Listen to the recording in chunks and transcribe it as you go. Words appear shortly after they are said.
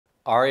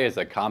Ari is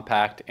a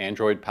compact,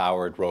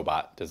 Android-powered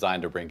robot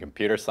designed to bring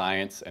computer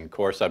science and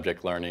core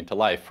subject learning to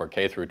life for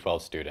K-12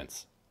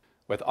 students.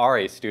 With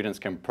Ari, students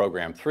can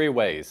program 3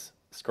 ways: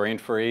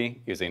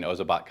 screen-free using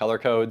Ozobot color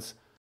codes,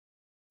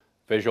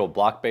 visual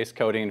block-based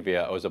coding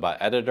via Ozobot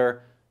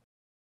editor,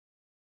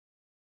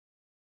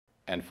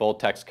 and full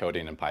text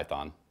coding in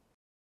Python.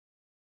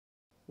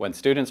 When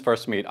students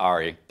first meet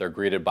Ari, they're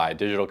greeted by a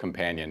digital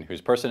companion whose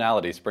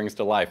personality springs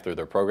to life through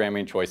their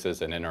programming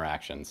choices and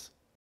interactions.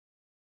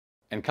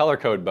 In color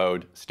code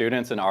mode,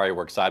 students and Ari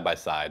work side by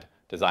side,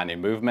 designing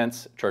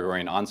movements,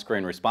 triggering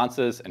on-screen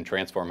responses, and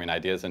transforming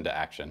ideas into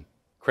action.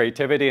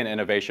 Creativity and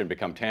innovation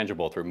become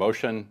tangible through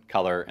motion,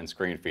 color, and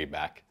screen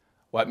feedback.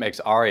 What makes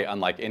Ari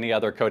unlike any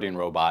other coding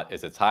robot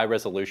is its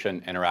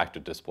high-resolution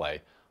interactive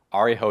display.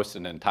 Ari hosts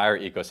an entire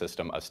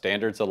ecosystem of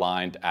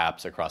standards-aligned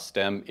apps across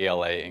STEM,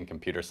 ELA, and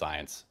computer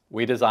science.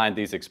 We designed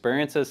these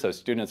experiences so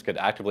students could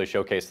actively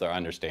showcase their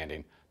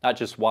understanding, not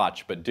just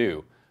watch, but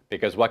do,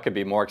 because what could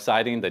be more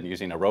exciting than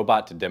using a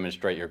robot to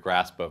demonstrate your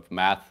grasp of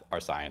math or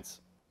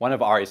science? One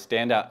of Ari's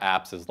standout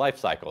apps is Life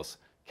Cycles.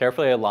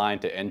 Carefully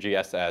aligned to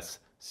NGSS,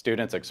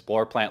 students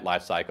explore plant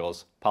life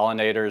cycles,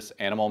 pollinators,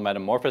 animal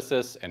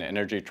metamorphosis, and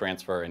energy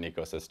transfer in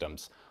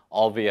ecosystems,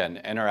 all via an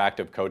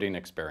interactive coding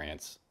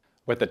experience.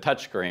 With the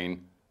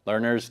touchscreen,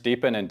 learners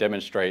deepen and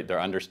demonstrate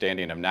their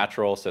understanding of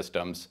natural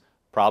systems,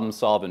 problem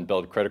solve and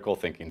build critical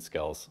thinking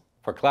skills.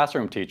 For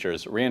classroom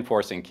teachers,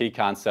 reinforcing key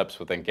concepts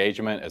with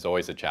engagement is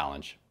always a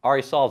challenge.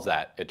 Ari solves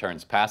that. It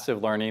turns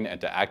passive learning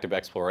into active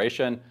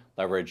exploration,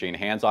 leveraging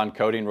hands-on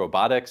coding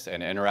robotics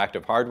and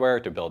interactive hardware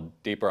to build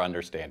deeper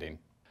understanding.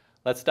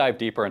 Let's dive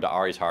deeper into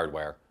Ari's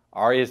hardware.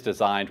 Ari is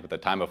designed with a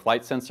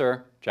time-of-flight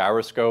sensor,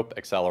 gyroscope,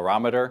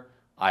 accelerometer,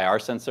 IR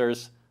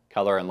sensors,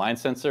 color and line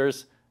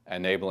sensors,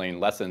 enabling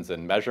lessons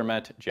in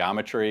measurement,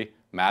 geometry,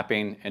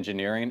 mapping,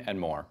 engineering, and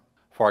more.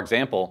 For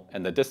example,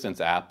 in the Distance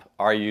app,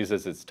 Ari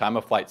uses its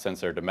time-of-flight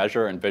sensor to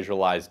measure and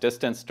visualize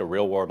distance to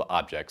real-world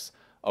objects,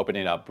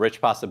 opening up rich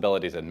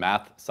possibilities in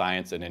math,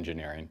 science, and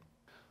engineering.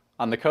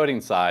 On the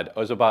coding side,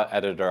 Ozobot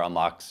Editor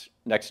unlocks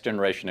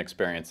next-generation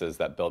experiences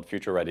that build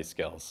future-ready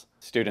skills.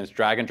 Students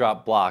drag and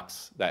drop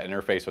blocks that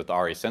interface with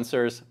Ari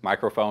sensors,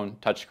 microphone,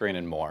 touchscreen,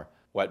 and more.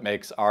 What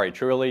makes Ari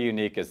truly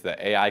unique is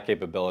the AI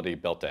capability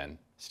built in.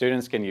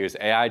 Students can use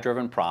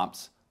AI-driven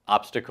prompts,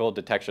 obstacle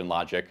detection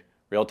logic,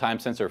 real-time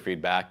sensor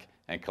feedback,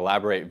 and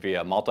collaborate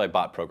via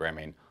multi-bot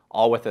programming,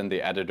 all within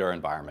the editor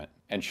environment.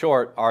 In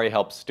short, Ari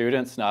helps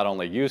students not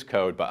only use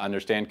code, but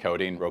understand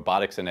coding,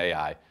 robotics, and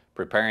AI,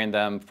 preparing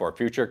them for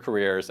future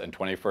careers and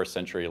 21st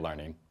century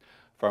learning.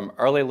 From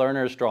early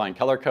learners drawing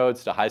color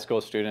codes to high school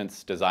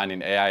students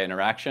designing AI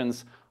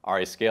interactions,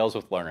 Ari scales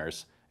with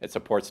learners. It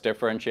supports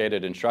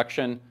differentiated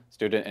instruction,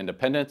 student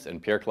independence,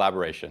 and peer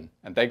collaboration.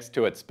 And thanks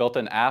to its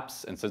built-in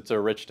apps and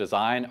sensor-rich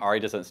design,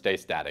 Ari doesn't stay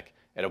static.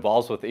 It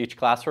evolves with each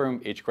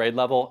classroom, each grade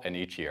level, and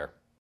each year.